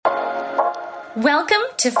Welcome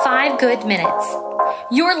to 5 Good Minutes.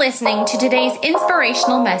 You're listening to today's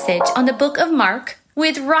inspirational message on the book of Mark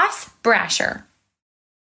with Ross Brasher.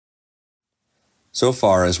 So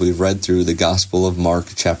far as we've read through the Gospel of Mark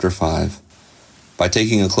chapter 5, by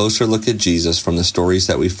taking a closer look at Jesus from the stories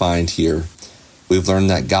that we find here, we've learned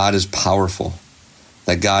that God is powerful,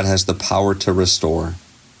 that God has the power to restore,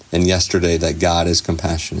 and yesterday that God is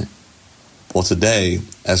compassionate. Well, today,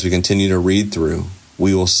 as we continue to read through,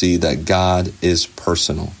 we will see that God is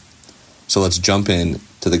personal. So let's jump in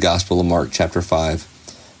to the Gospel of Mark chapter 5,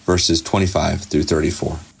 verses 25 through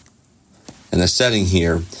 34. And the setting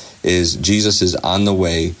here is Jesus is on the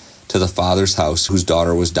way to the father's house whose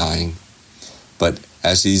daughter was dying. But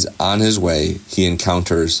as he's on his way, he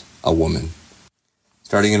encounters a woman.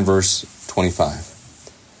 Starting in verse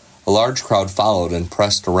 25. A large crowd followed and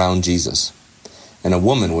pressed around Jesus, and a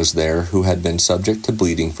woman was there who had been subject to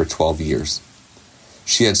bleeding for 12 years.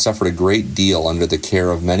 She had suffered a great deal under the care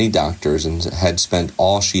of many doctors and had spent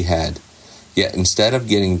all she had, yet instead of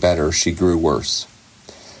getting better, she grew worse.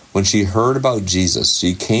 When she heard about Jesus,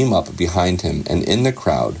 she came up behind him and in the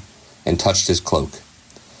crowd and touched his cloak,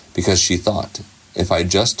 because she thought, if I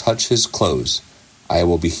just touch his clothes, I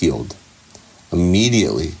will be healed.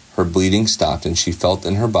 Immediately, her bleeding stopped and she felt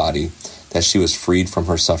in her body that she was freed from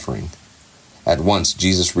her suffering. At once,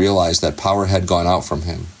 Jesus realized that power had gone out from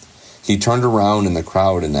him. He turned around in the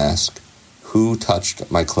crowd and asked, "Who touched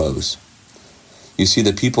my clothes?" "You see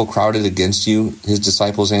the people crowded against you," his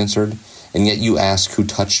disciples answered, "and yet you ask, 'Who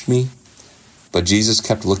touched me?'" But Jesus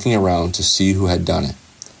kept looking around to see who had done it.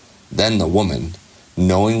 Then the woman,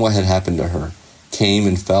 knowing what had happened to her, came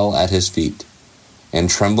and fell at his feet, and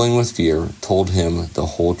trembling with fear, told him the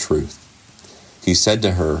whole truth. He said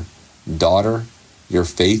to her, "Daughter, your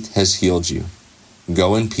faith has healed you.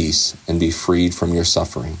 Go in peace and be freed from your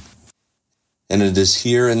suffering." And it is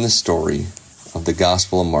here in the story of the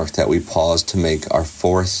Gospel of Mark that we pause to make our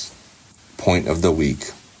fourth point of the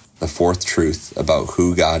week, the fourth truth about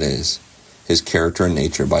who God is, his character and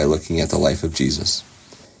nature, by looking at the life of Jesus.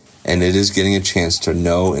 And it is getting a chance to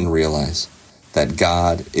know and realize that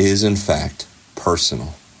God is in fact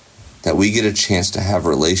personal, that we get a chance to have a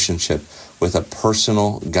relationship with a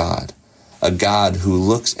personal God, a God who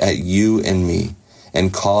looks at you and me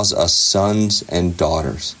and calls us sons and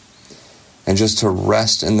daughters, and just to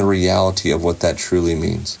rest in the reality of what that truly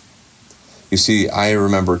means. You see, I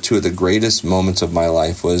remember two of the greatest moments of my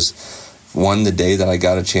life was, one, the day that I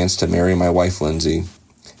got a chance to marry my wife, Lindsay,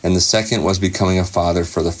 and the second was becoming a father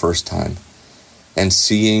for the first time, and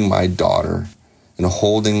seeing my daughter and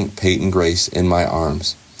holding Peyton Grace in my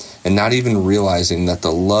arms, and not even realizing that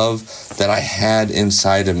the love that I had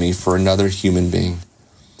inside of me for another human being,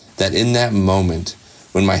 that in that moment,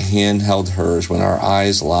 when my hand held hers, when our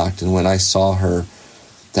eyes locked, and when I saw her,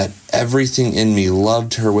 that everything in me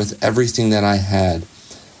loved her with everything that I had,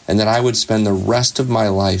 and that I would spend the rest of my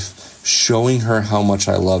life showing her how much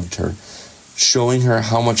I loved her, showing her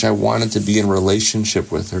how much I wanted to be in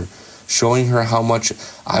relationship with her, showing her how much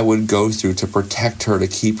I would go through to protect her, to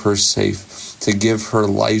keep her safe, to give her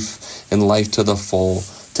life and life to the full,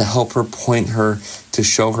 to help her point her, to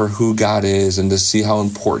show her who God is and to see how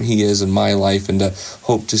important he is in my life, and to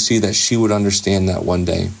hope to see that she would understand that one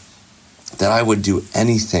day, that I would do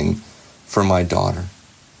anything for my daughter.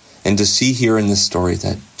 And to see here in this story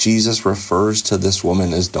that Jesus refers to this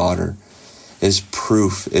woman as daughter is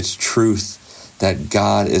proof, it's truth, that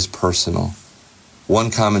God is personal. One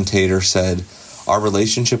commentator said, "Our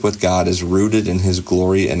relationship with God is rooted in his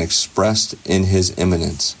glory and expressed in his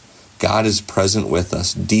immanence. God is present with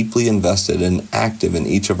us, deeply invested and active in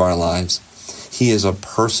each of our lives. He is a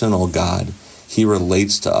personal God. He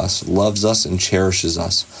relates to us, loves us, and cherishes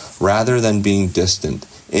us. Rather than being distant,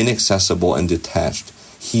 inaccessible, and detached,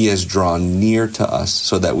 he has drawn near to us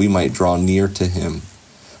so that we might draw near to him.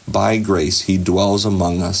 By grace, he dwells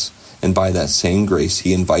among us, and by that same grace,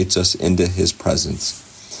 he invites us into his presence."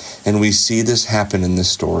 And we see this happen in this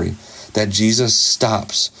story, that Jesus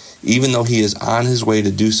stops, even though he is on his way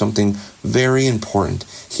to do something very important.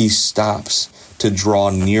 He stops to draw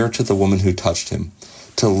near to the woman who touched him,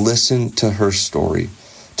 to listen to her story,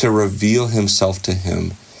 to reveal himself to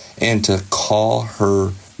him, and to call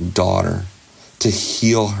her daughter, to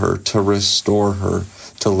heal her, to restore her,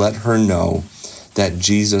 to let her know that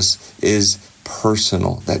Jesus is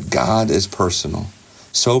personal, that God is personal,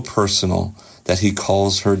 so personal that he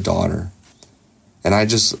calls her daughter. And I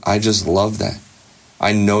just love that.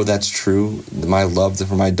 I know that's true. My love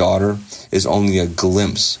for my daughter is only a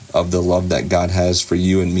glimpse of the love that God has for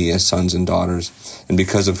you and me as sons and daughters. And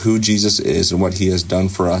because of who Jesus is and what he has done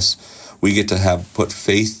for us, we get to have put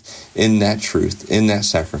faith in that truth, in that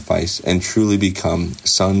sacrifice, and truly become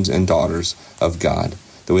sons and daughters of God,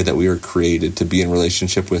 the way that we are created to be in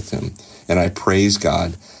relationship with him. And I praise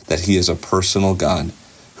God that he is a personal God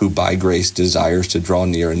who by grace desires to draw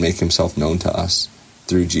near and make himself known to us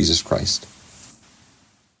through Jesus Christ.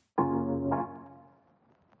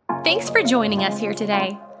 Thanks for joining us here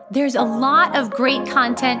today. There's a lot of great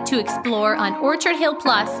content to explore on Orchard Hill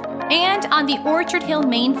Plus and on the Orchard Hill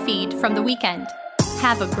main feed from the weekend.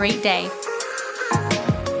 Have a great day.